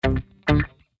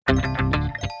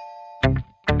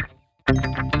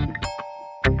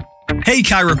Hey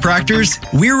chiropractors,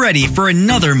 we're ready for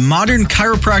another modern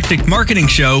chiropractic marketing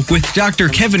show with Dr.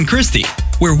 Kevin Christie,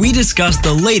 where we discuss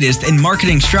the latest in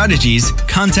marketing strategies,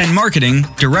 content marketing,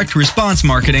 direct response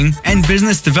marketing, and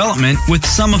business development with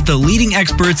some of the leading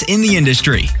experts in the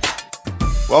industry.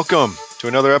 Welcome to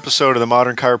another episode of the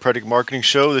Modern Chiropractic Marketing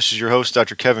Show. This is your host,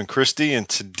 Dr. Kevin Christie, and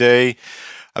today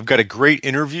I've got a great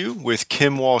interview with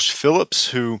Walsh Phillips,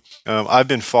 who I've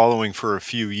been following for a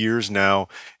few years now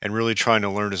and really trying to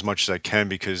learn as much as I can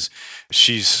because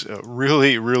she's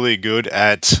really, really good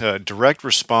at direct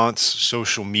response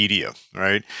social media,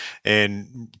 right?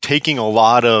 And taking a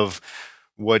lot of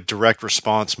what direct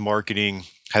response marketing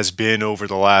has been over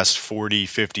the last 40,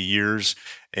 50 years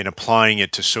and applying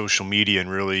it to social media and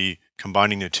really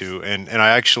combining the two. And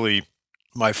I actually...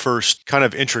 my first kind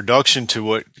of introduction to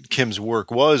what Kim's work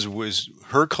was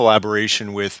her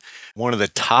collaboration with one of the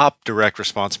top direct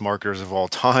response marketers of all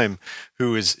time,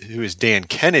 who is Dan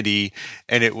Kennedy.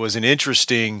 And it was an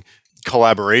interesting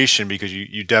collaboration because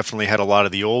you definitely had a lot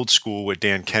of the old school with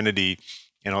Dan Kennedy,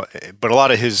 but a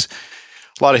lot of his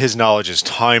knowledge is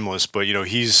timeless, but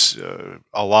he's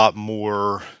a lot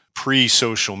more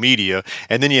pre-social media.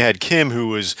 And then you had Kim, who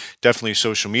was definitely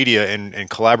social media and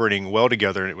collaborating well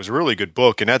together. And it was a really good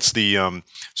book. And that's the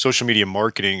social media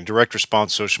marketing, direct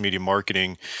response social media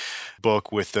marketing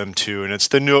book with them too. And it's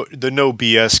the no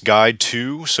BS guide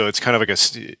too. So it's kind of like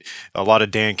a lot of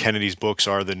Dan Kennedy's books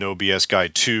are the no BS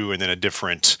guide too, and then a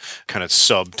different kind of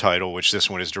subtitle, which this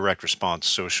one is direct response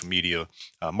social media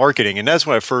marketing. And that's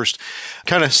when I first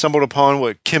kind of stumbled upon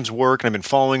what Kim's work, and I've been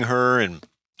following her, and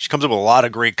she comes up with a lot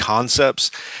of great concepts,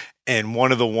 and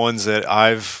one of the ones that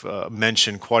I've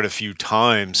mentioned quite a few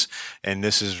times, and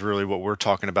this is really what we're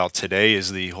talking about today,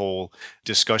 is the whole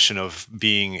discussion of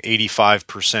being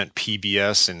 85%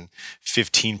 PBS and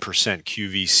 15%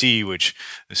 QVC, which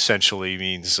essentially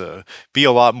means be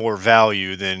a lot more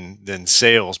value than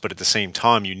sales, but at the same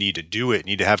time, you need to do it,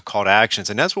 you need to have call to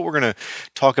actions. And that's what we're going to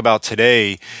talk about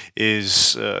today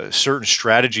is certain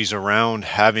strategies around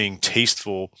having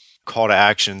tasteful call to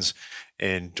actions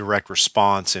and direct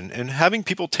response and having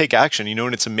people take action,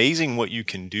 and it's amazing what you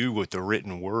can do with the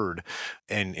written word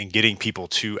and getting people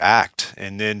to act,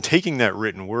 and then taking that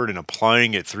written word and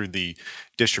applying it through the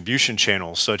distribution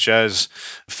channels such as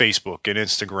Facebook and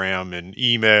Instagram and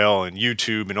email and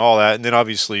YouTube and all that. And then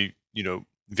obviously,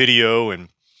 video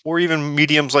or even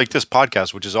mediums like this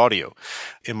podcast, which is audio.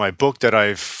 In my book that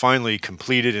I've finally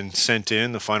completed and sent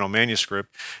in, the final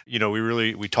manuscript,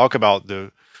 we talk about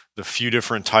the few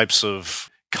different types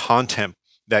of content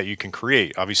that you can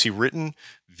create. Obviously written,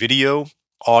 video,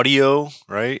 audio,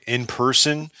 right? In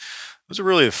person. Those are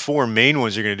really the four main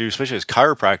ones you're going to do, especially as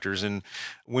chiropractors. And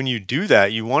when you do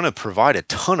that, you want to provide a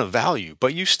ton of value,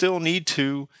 but you still need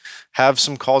to have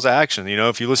some calls to action.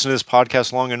 If you listen to this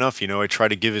podcast long enough, I try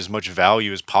to give as much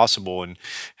value as possible and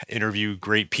interview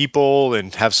great people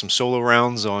and have some solo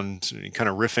rounds on kind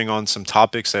of riffing on some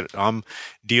topics that I'm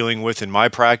dealing with in my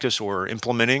practice or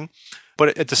implementing.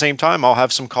 But at the same time, I'll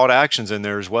have some call to actions in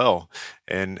there as well.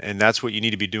 And that's what you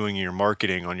need to be doing in your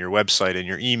marketing, on your website, and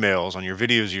your emails, on your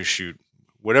videos you shoot,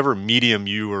 whatever medium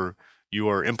you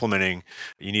are implementing,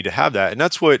 you need to have that. And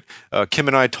that's what Kim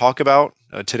and I talk about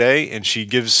today. And she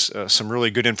gives some really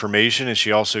good information, and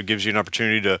she also gives you an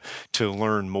opportunity to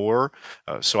learn more.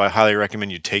 So I highly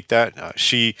recommend you take that.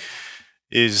 She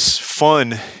is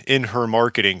fun in her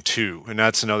marketing too. And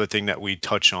that's another thing that we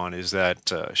touch on, is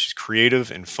that she's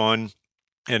creative and fun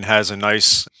and has a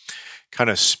nice kind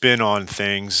of spin on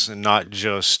things, and not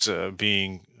just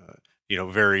being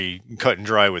very cut and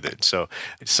dry with it. So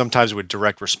sometimes with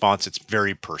direct response, it's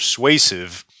very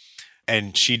persuasive,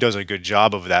 and she does a good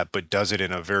job of that, but does it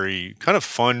in a very kind of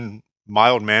fun,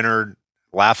 mild-mannered,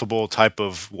 laughable type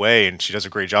of way. And she does a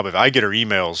great job of it. I get her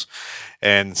emails,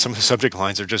 and some of the subject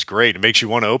lines are just great. It makes you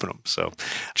want to open them. So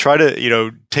try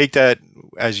to, take that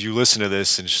as you listen to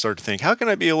this and start to think, how can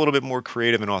I be a little bit more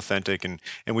creative and authentic? And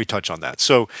we touch on that.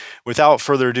 So without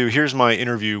further ado, here's my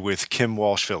interview with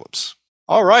Walsh Phillips.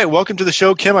 All right. Welcome to the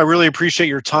show, Kim. I really appreciate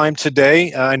your time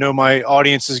today. I know my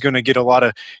audience is going to get a lot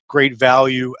of great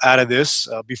value out of this.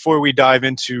 Before we dive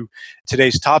into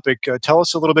today's topic, tell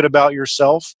us a little bit about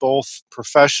yourself, both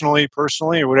professionally,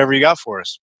 personally, or whatever you got for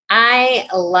us. I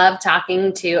love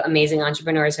talking to amazing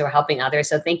entrepreneurs who are helping others.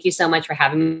 So thank you so much for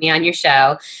having me on your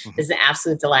show. This is an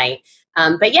absolute delight.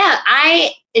 But yeah,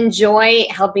 I enjoy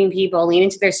helping people lean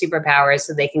into their superpowers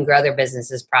so they can grow their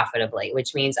businesses profitably,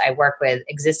 which means I work with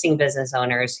existing business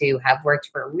owners who have worked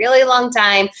for a really long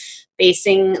time,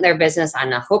 basing their business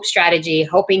on a hope strategy,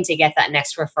 hoping to get that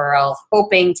next referral,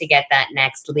 hoping to get that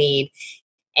next lead.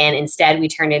 And instead, we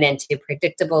turn it into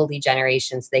predictable lead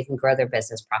generation so they can grow their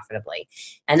business profitably.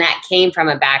 And that came from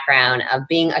a background of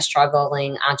being a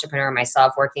struggling entrepreneur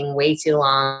myself, working way too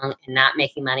long and not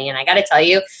making money. And I got to tell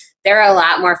you, there are a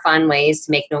lot more fun ways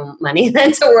to make no money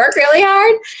than to work really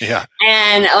hard. Yeah.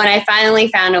 And when I finally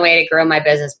found a way to grow my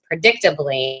business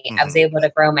predictably, I was able to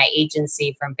grow my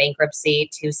agency from bankruptcy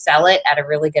to sell it at a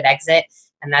really good exit.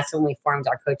 And that's when we formed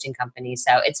our coaching company.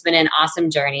 So it's been an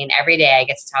awesome journey. And every day I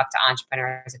get to talk to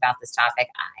entrepreneurs about this topic.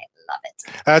 I love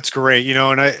it. That's great.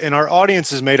 And our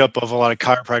audience is made up of a lot of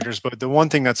chiropractors, but the one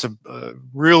thing that's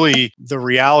really the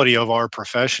reality of our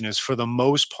profession is, for the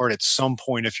most part, at some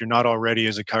point, if you're not already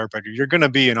as a chiropractor, you're going to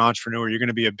be an entrepreneur. You're going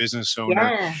to be a business owner.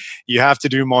 Yeah. You have to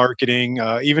do marketing.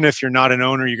 Even if you're not an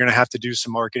owner, you're going to have to do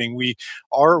some marketing. We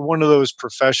are one of those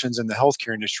professions in the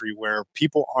healthcare industry where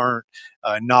people aren't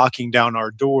knocking down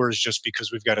our doors just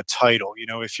because we've got a title.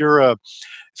 If you're a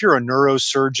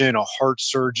neurosurgeon, a heart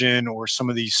surgeon, or some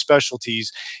of these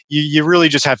specialties, you really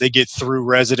just have to get through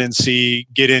residency,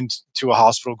 get into a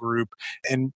hospital group.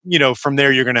 And, from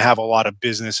there, you're going to have a lot of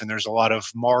business, and there's a lot of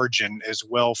margin as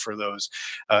well for those.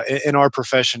 In our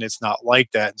profession, it's not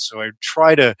like that. And so I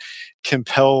try to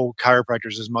compel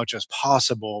chiropractors as much as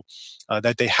possible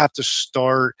that they have to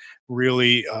start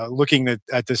really looking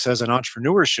at this as an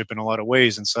entrepreneurship in a lot of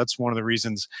ways. And so that's one of the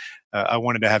reasons I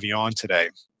wanted to have you on today.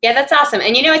 Yeah, that's awesome.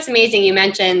 And it's amazing. You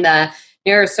mentioned the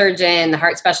neurosurgeon, the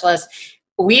heart specialist.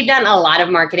 We've done a lot of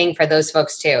marketing for those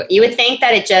folks too. You would think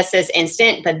that it just is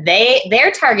instant, but their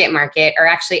target market are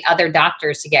actually other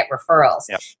doctors to get referrals.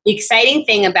 Yep. The exciting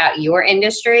thing about your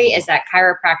industry is that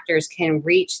chiropractors can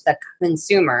reach the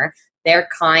consumer, their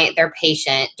client, their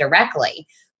patient directly,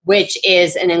 which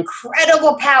is an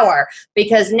incredible power,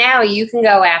 because now you can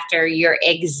go after your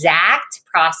exact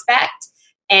prospect.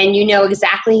 And you know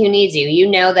exactly who needs you. You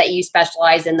know that you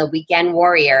specialize in the weekend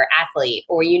warrior athlete,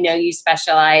 or you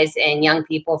specialize in young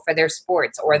people for their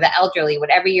sports, or the elderly,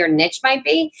 whatever your niche might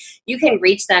be. You can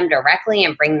reach them directly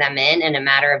and bring them in a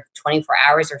matter of 24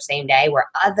 hours or same day, where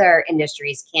other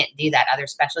industries can't do that. Other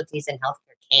specialties in healthcare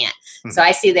can't. So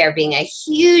I see there being a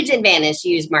huge advantage to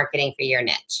use marketing for your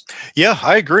niche. Yeah,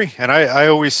 I agree. And I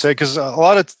always say, because a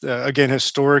lot of, again,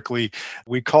 historically,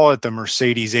 we call it the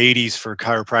Mercedes 80s for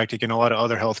chiropractic and a lot of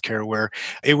other healthcare, where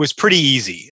it was pretty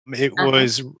easy. It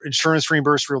was insurance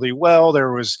reimbursed really well.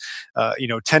 There was,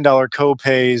 $10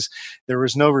 copays. There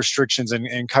was no restrictions,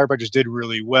 and chiropractors did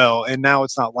really well. And now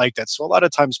it's not like that. So a lot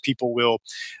of times people will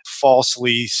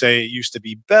falsely say it used to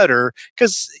be better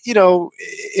because,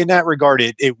 in that regard,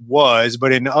 it was.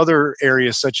 But in other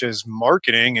areas such as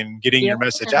marketing and getting your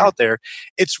message out there,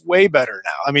 it's way better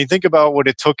now. I mean, think about what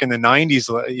it took in the 90s,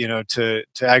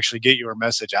 to actually get your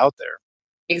message out there.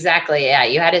 Exactly. Yeah.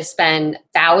 You had to spend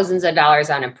thousands of dollars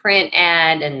on a print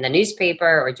ad in the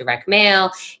newspaper or direct mail.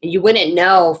 And you wouldn't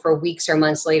know for weeks or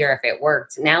months later if it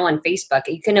worked. Now on Facebook,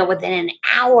 you can know within an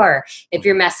hour if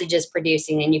your message is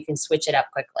producing, and you can switch it up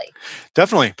quickly.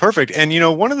 Definitely. Perfect. And,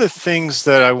 one of the things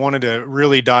that I wanted to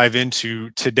really dive into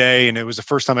today, and it was the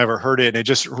first time I ever heard it, and it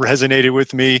just resonated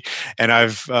with me. And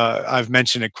I've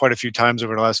mentioned it quite a few times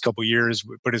over the last couple of years,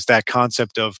 but it's that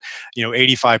concept of,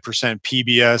 85%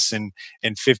 PBS and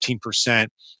 15%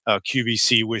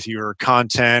 QVC with your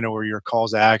content or your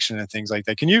calls to action and things like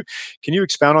that. Can you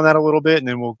expound on that a little bit, and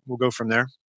then we'll go from there?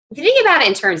 If you think about it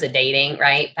in terms of dating,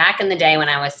 right? Back in the day when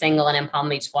I was single and in Palm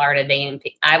Beach, Florida, dating,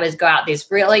 I would go out these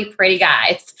really pretty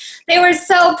guys. They were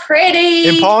so pretty.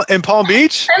 In Palm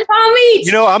Beach? In Palm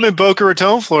Beach. I'm in Boca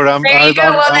Raton, Florida. There you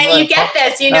go. Then you get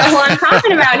this. You know who I'm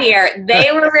talking about here. They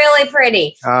were really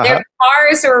pretty. Their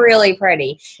cars were really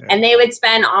pretty. And they would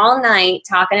spend all night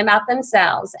talking about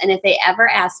themselves. And if they ever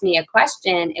asked me a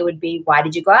question, it would be, why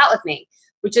did you go out with me?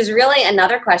 Which is really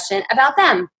another question about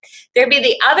them. There'd be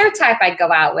the other type I'd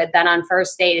go out with that on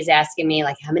first date is asking me,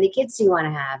 like, how many kids do you want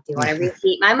to have? Do you want to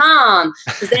repeat my mom?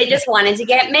 Because they just wanted to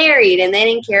get married and they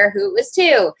didn't care who it was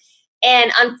to.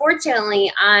 And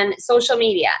unfortunately, on social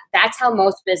media, that's how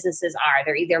most businesses are.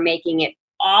 They're either making it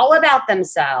all about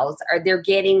themselves or they're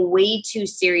getting way too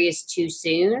serious too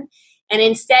soon. And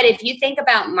instead, if you think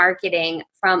about marketing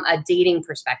from a dating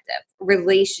perspective,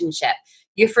 relationship,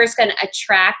 you're first going to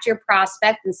attract your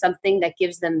prospect in something that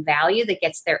gives them value, that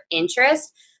gets their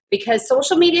interest, because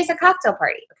social media is a cocktail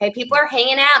party. Okay, people are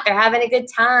hanging out, they're having a good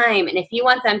time. And if you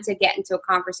want them to get into a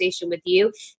conversation with you,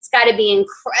 it's got to be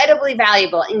incredibly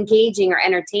valuable, engaging, or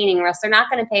entertaining, or else they're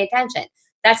not going to pay attention.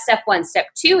 That's step one. Step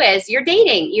two is you're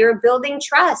dating, you're building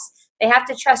trust. They have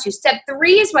to trust you. Step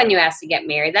three is when you ask to get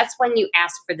married. That's when you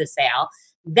ask for the sale.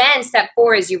 Then step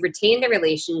four is you retain the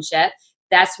relationship.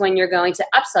 That's when you're going to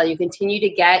upsell. You continue to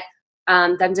get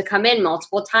them to come in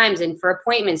multiple times and for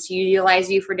appointments to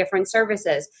utilize you for different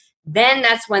services. Then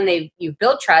that's when you've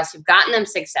built trust, you've gotten them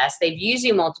success, they've used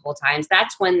you multiple times.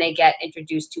 That's when they get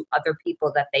introduced to other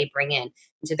people that they bring in,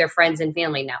 into their friends and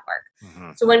family network.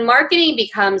 Mm-hmm. So when marketing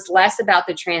becomes less about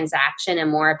the transaction and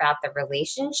more about the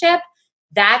relationship,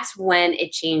 that's when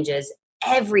it changes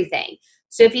everything.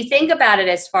 So if you think about it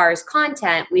as far as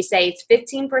content, we say it's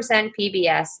 15%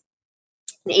 PBS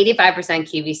and 85%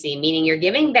 QVC, meaning you're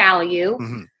giving value,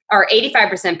 mm-hmm. or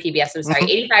 85% PBS, I'm sorry,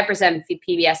 mm-hmm. 85%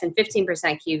 PBS and 15%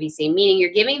 QVC, meaning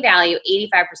you're giving value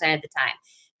 85% of the time.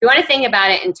 If you want to think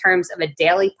about it in terms of a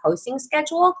daily posting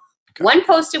schedule, one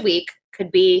post a week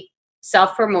could be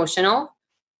self-promotional,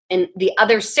 and the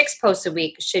other 6 posts a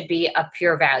week should be of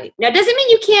pure value. Now, it doesn't mean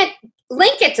you can't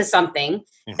link it to something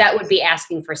mm-hmm. that would be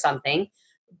asking for something.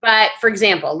 But for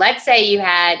example, let's say you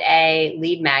had a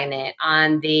lead magnet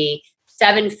on the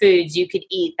 7 foods you could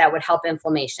eat that would help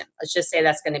inflammation. Let's just say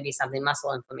that's going to be something,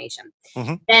 muscle inflammation.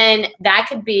 Mm-hmm. Then that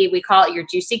could be, we call it your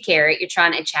juicy carrot. You're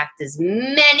trying to attract as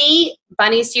many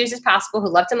bunnies to use as possible who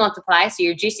love to multiply. So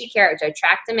your juicy carrot, to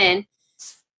attract them in,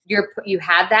 you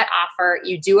have that offer.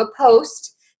 You do a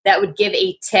post that would give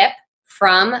a tip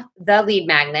from the lead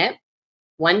magnet,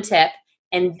 1 tip,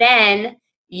 and then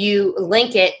you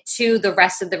link it to the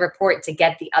rest of the report to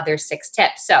get the other 6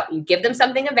 tips. So you give them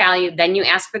something of value, then you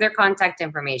ask for their contact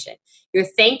information. Your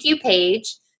thank you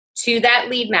page to that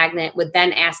lead magnet would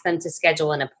then ask them to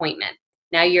schedule an appointment.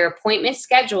 Now your appointment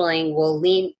scheduling will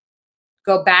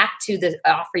go back to the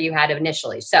offer you had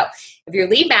initially. So if your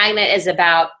lead magnet is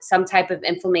about some type of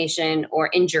inflammation or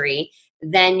injury,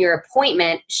 then your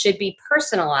appointment should be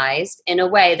personalized in a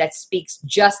way that speaks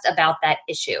just about that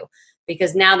issue.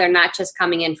 Because now they're not just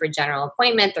coming in for general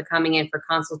appointment, they're coming in for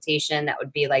consultation. That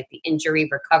would be like the injury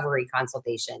recovery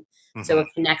consultation. Mm-hmm. So it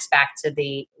connects back to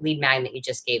the lead magnet you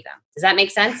just gave them. Does that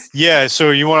make sense? Yeah. So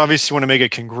you obviously want to make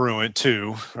it congruent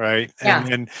too, right? Yeah.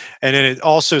 And then it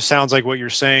also sounds like what you're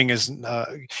saying is,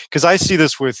 because I see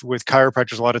this with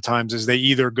chiropractors a lot of times, is they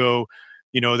either go,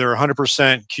 they're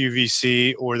 100%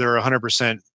 QVC or they're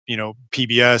 100%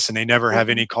 PBS, and they never have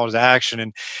any call to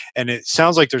action. And it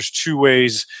sounds like there's 2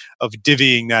 ways of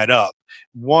divvying that up.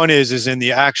 One is in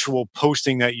the actual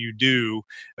posting that you do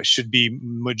should be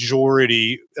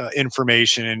majority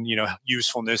information and,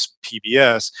 usefulness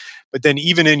PBS. But then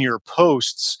even in your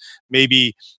posts,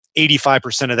 maybe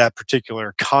 85% of that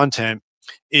particular content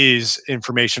is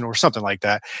information or something like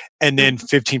that. And then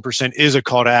 15% is a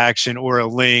call to action or a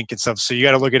link and stuff. So you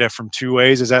got to look at it from 2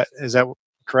 ways. Is that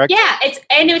correct? Yeah,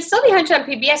 it would still be 100%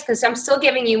 PBS because I'm still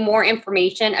giving you more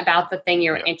information about the thing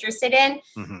you're interested in.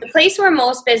 Mm-hmm. The place where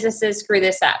most businesses screw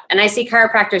this up, and I see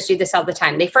chiropractors do this all the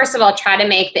time, they first of all try to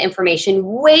make the information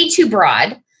way too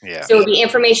broad. Yeah. So it would be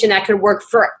information that could work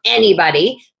for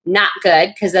anybody. Not good,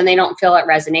 because then they don't feel it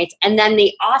resonates. And then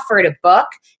the offer to book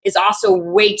is also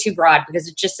way too broad because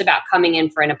it's just about coming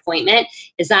in for an appointment.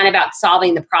 It's not about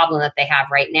solving the problem that they have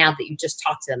right now that you just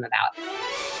talked to them about.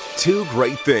 2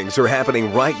 great things are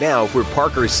happening right now for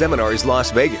Parker Seminars Las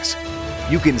Vegas.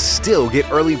 You can still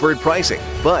get early bird pricing,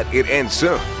 but it ends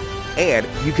soon. And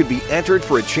you could be entered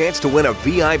for a chance to win a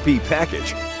VIP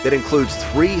package that includes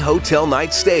 3 hotel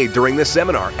nights stayed during the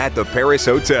seminar at the Paris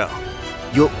Hotel.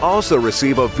 You'll also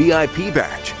receive a VIP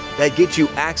badge that gets you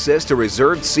access to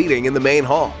reserved seating in the main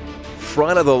hall,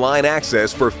 front of the line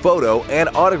access for photo and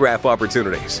autograph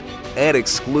opportunities, and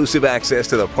exclusive access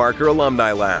to the Parker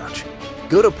Alumni Lounge.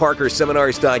 Go to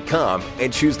parkerseminars.com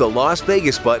and choose the Las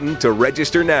Vegas button to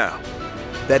register now.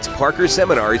 That's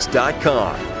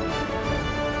parkerseminars.com.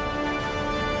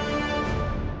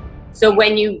 So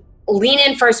when you lean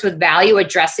in first with value,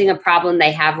 addressing a problem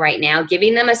they have right now,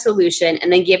 giving them a solution,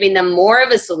 and then giving them more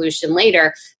of a solution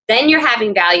later, then you're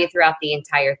having value throughout the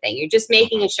entire thing. You're just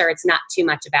making sure it's not too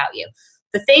much about you.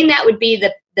 The thing that would be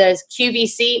the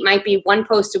QVC might be 1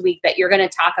 post a week that you're going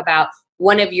to talk about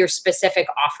one of your specific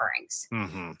offerings.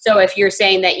 Mm-hmm. So if you're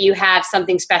saying that you have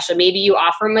something special, maybe you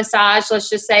offer massage, let's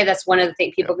just say that's one of the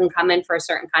things people can come in for a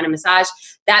certain kind of massage.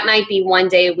 That might be 1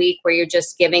 day a week where you're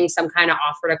just giving some kind of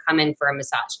offer to come in for a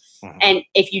massage. Mm-hmm. And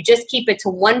if you just keep it to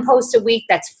 1 post a week,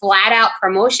 that's flat out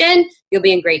promotion, you'll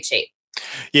be in great shape.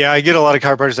 Yeah, I get a lot of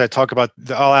chiropractors that talk about,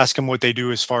 I'll ask them what they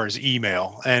do as far as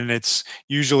email, and it's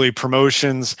usually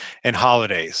promotions and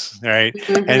holidays, right?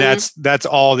 Mm-hmm. And that's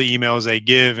all the emails they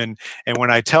give. And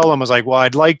when I tell them, I was like, well,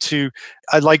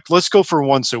 I'd like, let's go for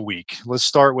once a week. Let's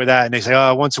start with that. And they say,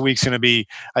 oh, once a week's going to be,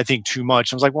 I think, too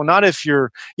much. I was like, well, not if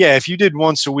if you did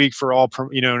once a week for all,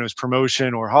 and it was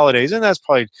promotion or holidays, and that's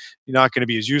probably not going to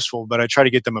be as useful. But I try to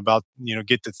get them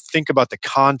get to think about the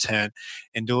content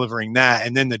and delivering that.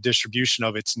 And then the distribution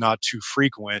of it's not too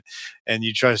frequent. And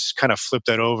you just kind of flip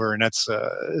that over. And that's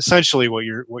essentially what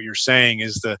you're saying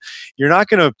is you're not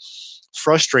going to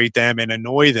frustrate them and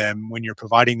annoy them when you're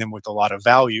providing them with a lot of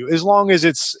value, as long as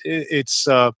it's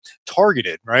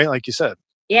targeted, right? Like you said.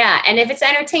 Yeah. And if it's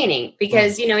entertaining,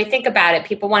 because, we think about it,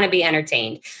 people want to be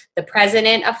entertained. The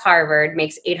president of Harvard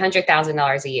makes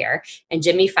 $800,000 a year and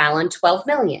Jimmy Fallon, $12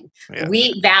 million. Yeah.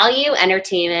 We value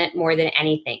entertainment more than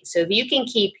anything. So if you can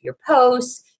keep your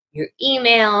posts, your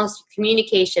emails,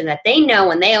 communication that they know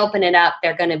when they open it up,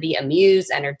 they're going to be amused,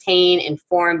 entertained,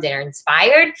 informed, and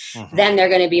inspired, then they're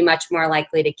going to be much more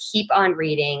likely to keep on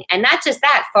reading. And not just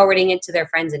that, forwarding it to their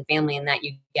friends and family, and that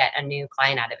you get a new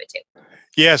client out of it too.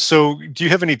 Yeah. So do you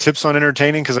have any tips on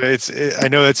entertaining? Because I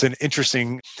know it's an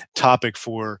interesting topic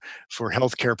for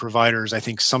healthcare providers. I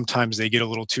think sometimes they get a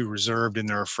little too reserved and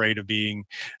they're afraid of being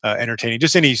entertaining.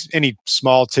 Just any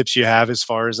small tips you have as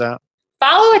far as that?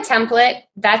 Follow a template.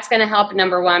 That's going to help,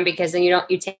 number one, because then you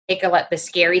take the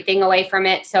scary thing away from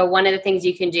it. So one of the things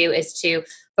you can do is to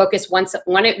focus you're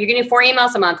going to do 4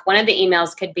 emails a month. One of the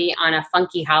emails could be on a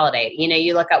funky holiday.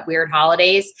 You look up weird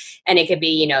holidays and it could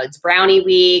be, it's brownie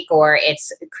week or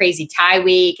it's crazy tie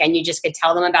week. And you just could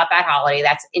tell them about that holiday.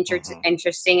 That's interesting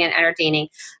and entertaining.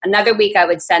 Another week, I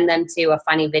would send them to a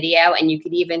funny video, and you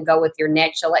could even go with your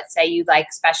niche. So let's say you like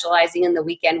specializing in the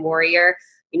weekend warrior,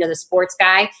 the sports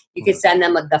guy, you could send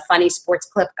them the funny sports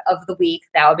clip of the week.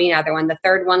 That would be another one. The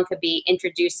third one could be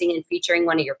introducing and featuring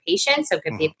one of your patients. So it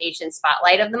could be a patient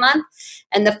spotlight of the month.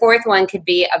 And the fourth one could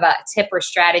be about a tip or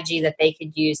strategy that they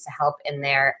could use to help in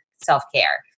their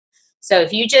self-care. So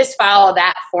if you just follow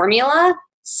that formula,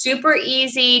 super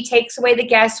easy, takes away the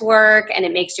guesswork, and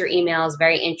it makes your emails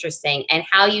very interesting. And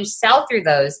how you sell through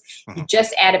those, you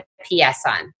just add a PS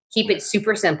on. Keep it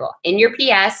super simple. In your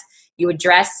PS, you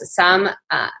address some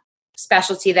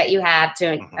specialty that you have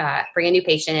to bring a new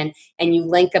patient in, and you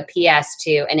link a PS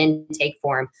to an intake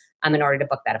form in order to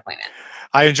book that appointment.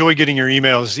 I enjoy getting your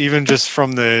emails, even just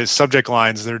from the subject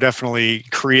lines. They're definitely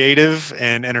creative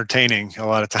and entertaining a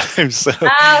lot of times. So.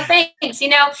 Oh, thanks.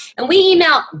 And we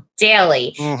email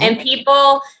daily, and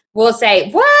people will say,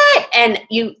 what? And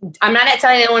I'm not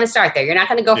telling you I don't want to start there. You're not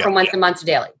going to go from once a month to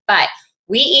daily, but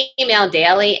we email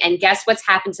daily, and guess what's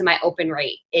happened to my open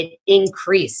rate? It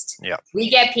increased. Yeah. We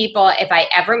get people, if I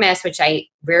ever miss, which I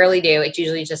rarely do, it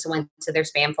usually just went to their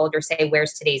spam folder, say,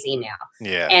 where's today's email?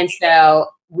 Yeah. And so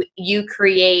you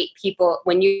create people,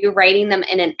 when you're writing them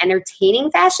in an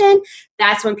entertaining fashion,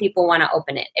 that's when people want to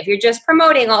open it. If you're just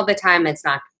promoting all the time,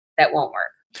 that won't work.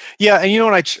 Yeah, and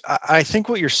what I think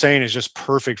what you're saying is just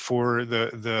perfect for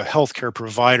the healthcare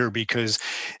provider, because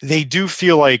they do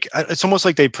feel like it's almost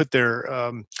like they put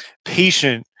their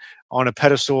patient on a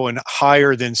pedestal and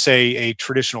higher than, say, a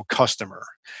traditional customer.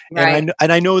 Right.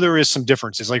 And I know there is some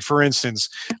differences. Like, for instance,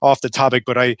 off the topic,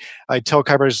 but I tell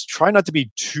chiropractors, try not to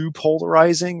be too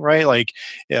polarizing, right? Like,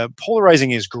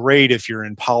 polarizing is great if you're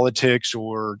in politics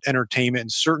or entertainment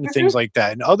and certain things like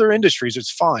that. In other industries,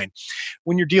 it's fine.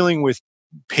 When you're dealing with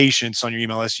patients on your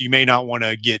email list, you may not want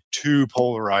to get too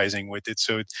polarizing with it.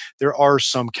 So there are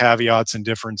some caveats and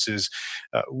differences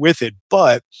with it.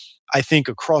 But I think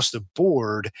across the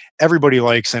board, everybody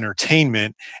likes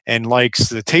entertainment and likes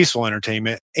the tasteful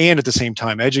entertainment, and at the same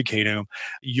time educating them.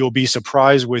 You'll be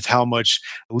surprised with how much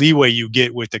leeway you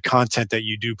get with the content that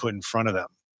you do put in front of them.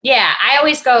 Yeah, I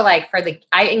always go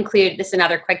I include, this is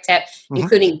another quick tip,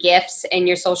 including GIFs in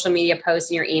your social media posts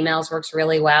and your emails works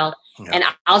really well. Yeah. And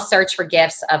I'll search for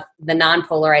GIFs of the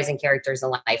non-polarizing characters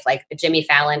in life. Like Jimmy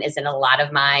Fallon is in a lot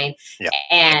of mine. Yeah.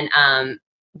 And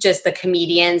just the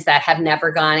comedians that have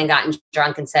never gone and gotten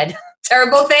drunk and said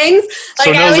terrible things. Like,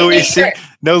 so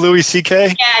no Louis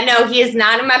C.K.? Yeah, no, he is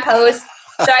not in my post.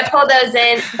 So I pull those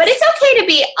in, but it's okay to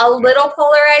be a little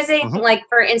polarizing. Like,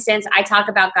 for instance, I talk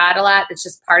about God a lot. That's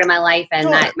just part of my life, and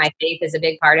that my faith is a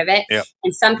big part of it. Yep.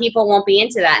 And some people won't be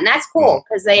into that, and that's cool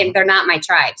because they're not my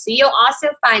tribe. So you'll also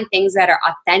find things that are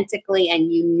authentically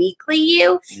and uniquely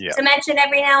you to mention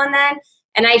every now and then.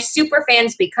 And I have super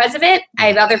fans because of it. I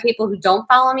have other people who don't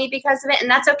follow me because of it,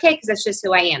 and that's okay because that's just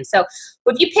who I am. So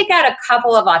if you pick out a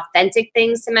couple of authentic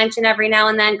things to mention every now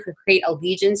and then, could create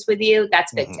allegiance with you,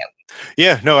 that's good too.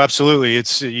 Yeah, no, absolutely.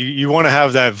 It's you want to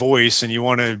have that voice and you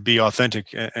want to be authentic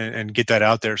and get that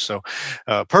out there. So,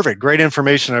 perfect, great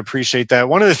information. I appreciate that.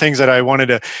 One of the things that I wanted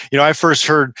to, I first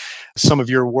heard some of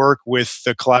your work with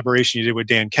the collaboration you did with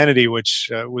Dan Kennedy, which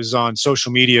was on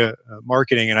social media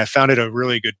marketing, and I found it a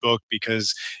really good book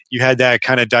because you had that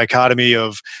kind of dichotomy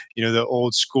of the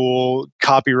old school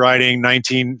copywriting,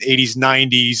 1980s,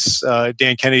 90s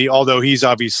Dan Kennedy, although he's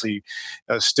obviously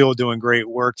still doing great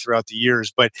work throughout the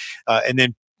years, but and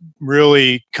then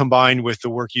really combined with the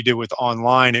work you did with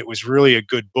online, it was really a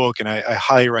good book, and I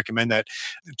highly recommend that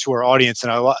to our audience.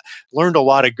 And I learned a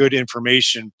lot of good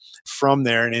information from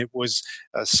there, and it was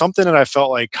something that I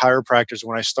felt like chiropractors,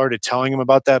 when I started telling them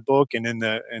about that book and in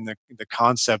the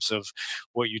concepts of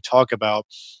what you talk about,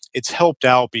 it's helped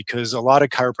out because a lot of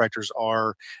chiropractors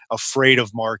are afraid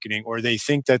of marketing, or they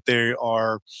think that they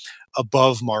are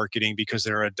above marketing because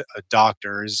they're a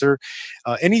doctor. Is there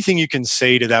anything you can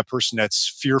say to that person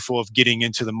that's fearful of getting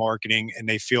into the marketing and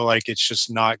they feel like it's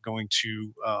just not going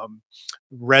to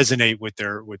resonate with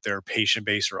their patient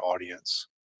base or audience?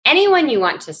 Anyone you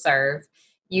want to serve,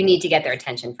 you need to get their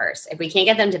attention first. If we can't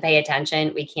get them to pay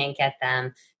attention, we can't get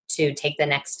them to take the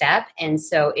next step. And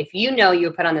so if you know you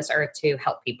were put on this earth to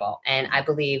help people, and I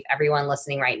believe everyone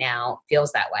listening right now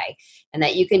feels that way, and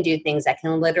that you can do things that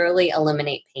can literally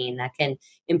eliminate pain, that can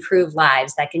improve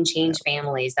lives, that can change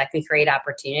families, that can create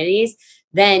opportunities,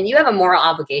 then you have a moral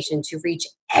obligation to reach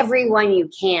everyone you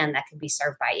can that could be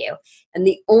served by you. And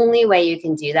the only way you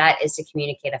can do that is to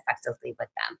communicate effectively with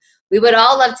them. We would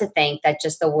all love to think that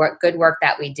just the good work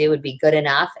that we do would be good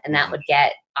enough and that would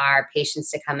get our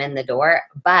patients to come in the door,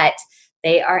 but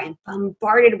they are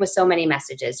bombarded with so many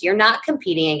messages. You're not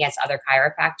competing against other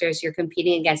chiropractors. You're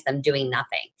competing against them doing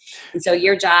nothing. And so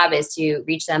your job is to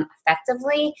reach them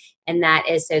effectively, and that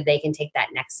is so they can take that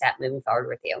next step moving forward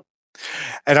with you.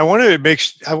 And I want to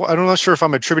I'm not sure if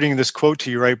I'm attributing this quote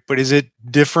to you, right? But is it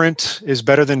different is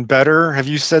better than better? Have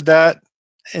you said that?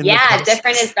 Yeah,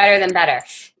 different is better than better.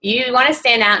 You want to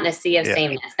stand out in a sea of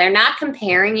sameness. They're not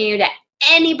comparing you to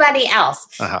anybody else.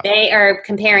 They are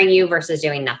comparing you versus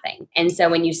doing nothing. And so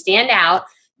when you stand out,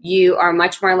 you are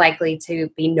much more likely to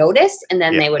be noticed, and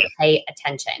then they would pay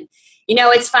attention.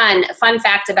 It's fun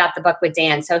fact about the book with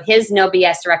Dan. So his No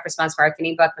BS Direct Response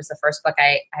Marketing book was the first book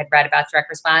I had read about direct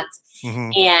response.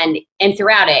 Mm-hmm. And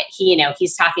throughout it,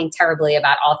 he's talking terribly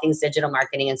about all things digital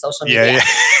marketing and social media.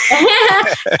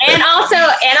 and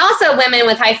also women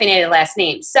with hyphenated last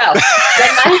names. So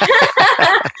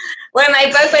when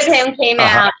my book with him came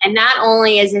out, and not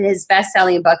only is it his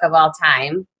best-selling book of all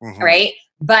time, right?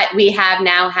 But we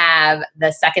now have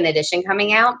the second edition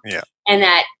coming out. Yeah. And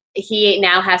that he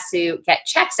now has to get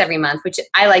checks every month, which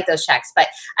I like those checks, but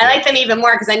I like them even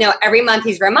more because I know every month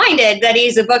he's reminded that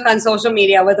he's a book on social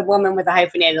media with a woman with a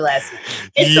hyphenated last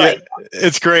name.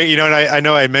 It's great. And I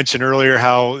know I mentioned earlier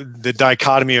how the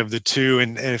dichotomy of the two,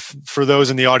 and if for those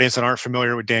in the audience that aren't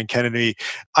familiar with Dan Kennedy,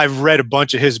 I've read a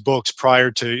bunch of his books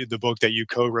prior to the book that you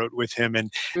co-wrote with him.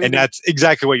 And that's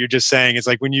exactly what you're just saying. It's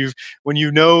like when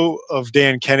you know of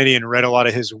Dan Kennedy and read a lot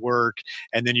of his work,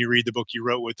 and then you read the book you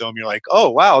wrote with him, you're like, oh,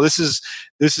 wow, this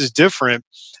is different.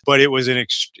 But it was an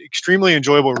extremely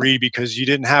enjoyable read because you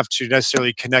didn't have to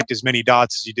necessarily connect as many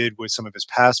dots as you did with some of his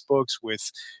past books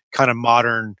with kind of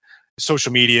modern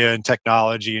social media and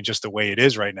technology and just the way it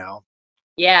is right now.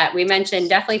 Yeah, we mentioned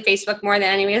definitely Facebook more than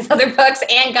any of his other books,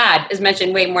 and God is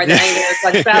mentioned way more than any of his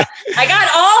books. So I got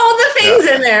all the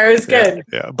things in there. It was good.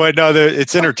 Yeah. But no,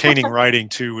 it's entertaining writing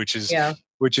too, which is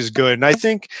good. And I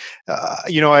think,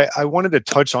 I wanted to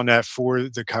touch on that for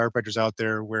the chiropractors out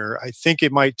there, where I think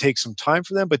it might take some time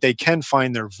for them, but they can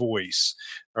find their voice,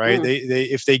 right? They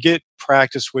if they get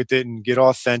practice with it and get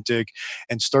authentic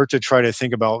and start to try to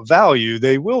think about value,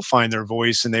 they will find their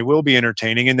voice, and they will be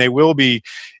entertaining, and they will be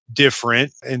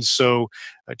different. And so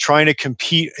trying to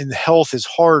compete in health is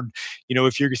hard.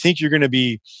 If you think you're going to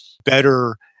be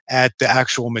better at the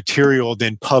actual material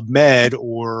than PubMed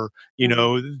or,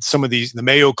 some of the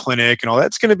Mayo Clinic and all,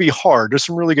 that's going to be hard. There's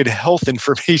some really good health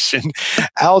information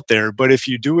out there. But if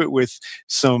you do it with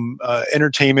some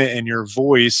entertainment and your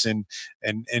voice and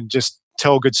just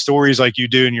tell good stories like you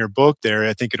do in your book there,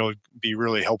 I think it'll be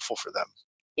really helpful for them.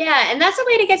 Yeah. And that's a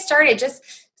way to get started. Just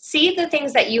see the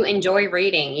things that you enjoy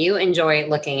reading, you enjoy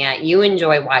looking at, you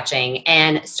enjoy watching,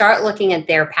 and start looking at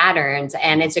their patterns.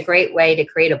 And it's a great way to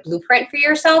create a blueprint for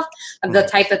yourself of the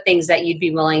type of things that you'd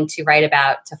be willing to write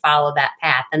about to follow that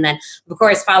path. And then, of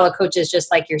course, follow coaches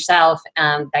just like yourself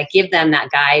that give them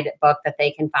that guide book that they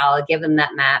can follow, give them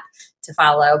that map to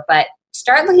follow. But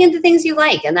start looking into things you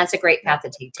like. And that's a great path to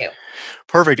take too.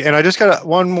 Perfect. And I just got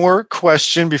one more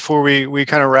question before we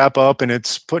kind of wrap up, and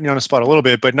it's putting you on the spot a little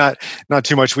bit, but not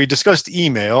too much. We discussed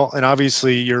email, and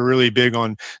obviously you're really big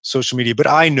on social media, but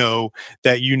I know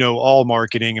that you know all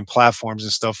marketing and platforms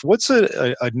and stuff. What's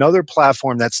another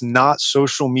platform that's not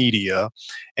social media,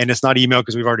 and it's not email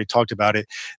because we've already talked about it,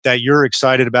 that you're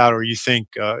excited about or you think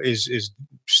is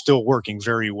still working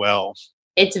very well?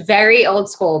 It's very old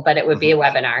school, but it would be a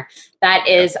webinar. That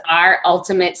is our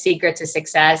ultimate secret to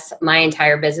success. My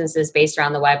entire business is based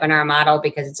around the webinar model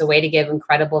because it's a way to give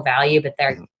incredible value, but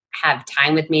they have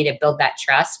time with me to build that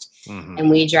trust. And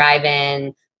we drive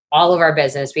in all of our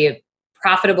business. We have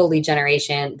profitable lead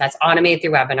generation that's automated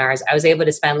through webinars. I was able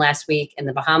to spend last week in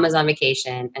the Bahamas on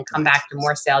vacation and come back to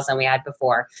more sales than we had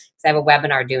before because I have a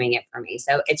webinar doing it for me.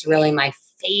 So it's really my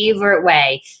favorite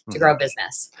way to grow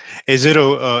business. Is it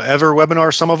a Ever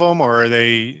webinar, some of them, or are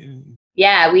they?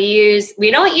 Yeah,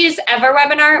 we don't use Ever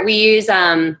webinar. We use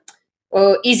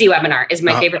Easy Webinar is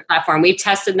my favorite platform. We've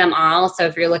tested them all. So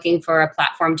if you're looking for a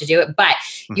platform to do it, but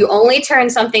you only turn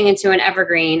something into an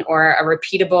evergreen or a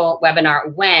repeatable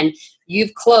webinar when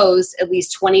you've closed at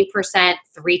least 20%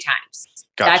 3 times.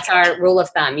 Gotcha. That's our rule of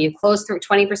thumb. You close through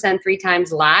 20% 3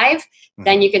 times live,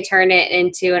 then you can turn it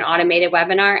into an automated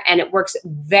webinar, and it works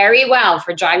very well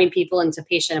for driving people into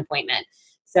patient appointment.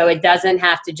 So it doesn't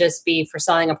have to just be for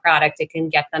selling a product. It can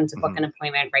get them to book an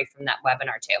appointment right from that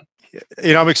webinar too.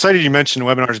 You know, I'm excited you mentioned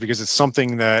webinars because it's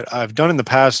something that I've done in the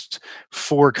past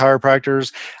for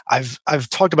chiropractors. I've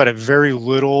talked about it very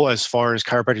little as far as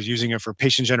chiropractors using it for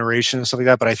patient generation and stuff like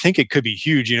that, but I think it could be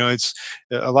huge. You know, it's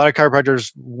a lot of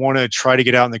chiropractors want to try to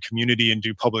get out in the community and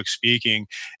do public speaking,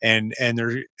 and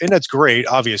that's great,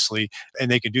 obviously, and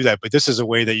they can do that. But this is a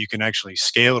way that you can actually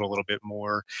scale it a little bit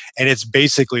more, and it's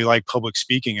basically like public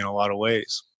speaking in a lot of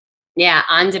ways. Yeah,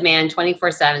 on demand,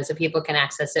 24/7, so people can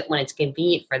access it when it's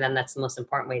convenient for them. That's the most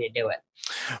important way to do it.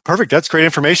 Perfect. That's great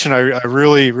information. I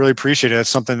really, really appreciate it. That's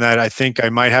something that I think I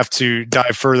might have to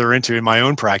dive further into in my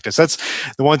own practice. That's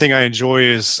the one thing I enjoy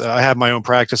is I have my own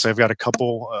practice. I've got a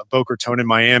couple, Boca Raton in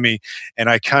Miami, and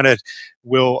I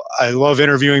love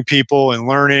interviewing people and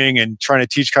learning and trying to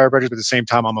teach chiropractors, but at the same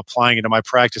time, I'm applying it to my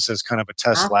practice as kind of a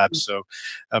test lab. So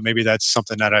maybe that's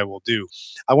something that I will do.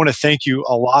 I want to thank you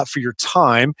a lot for your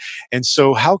time. And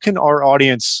so how can our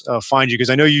audience find you?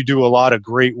 Because I know you do a lot of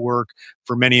great work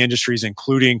for many industries,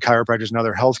 including chiropractors and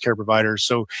other healthcare providers.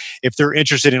 So if they're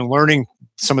interested in learning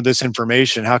some of this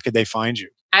information, how could they find you?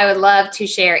 I would love to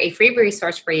share a free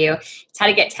resource for you. It's how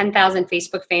to get 10,000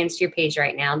 Facebook fans to your page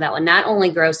right now. That will not only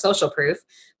grow social proof,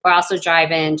 but also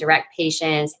drive in direct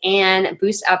patients and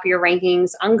boost up your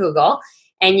rankings on Google.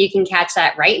 And you can catch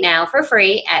that right now for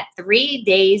free at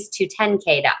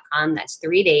 3daysto10k.com. That's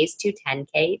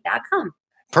 3daysto10k.com.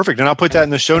 Perfect. And I'll put that in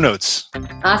the show notes.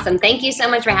 Awesome. Thank you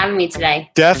so much for having me today.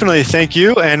 Definitely. Thank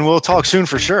you. And we'll talk soon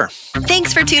for sure.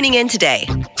 Thanks for tuning in today.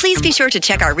 Please be sure to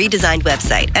check our redesigned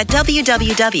website at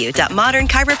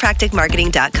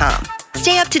www.modernchiropracticmarketing.com.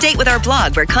 Stay up to date with our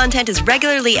blog where content is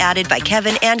regularly added by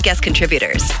Kevin and guest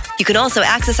contributors. You can also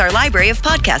access our library of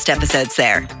podcast episodes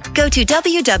there. Go to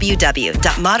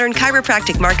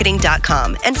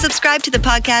www.modernchiropracticmarketing.com and subscribe to the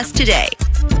podcast today.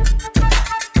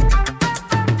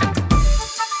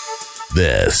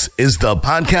 This is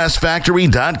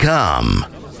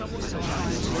thepodcastfactory.com.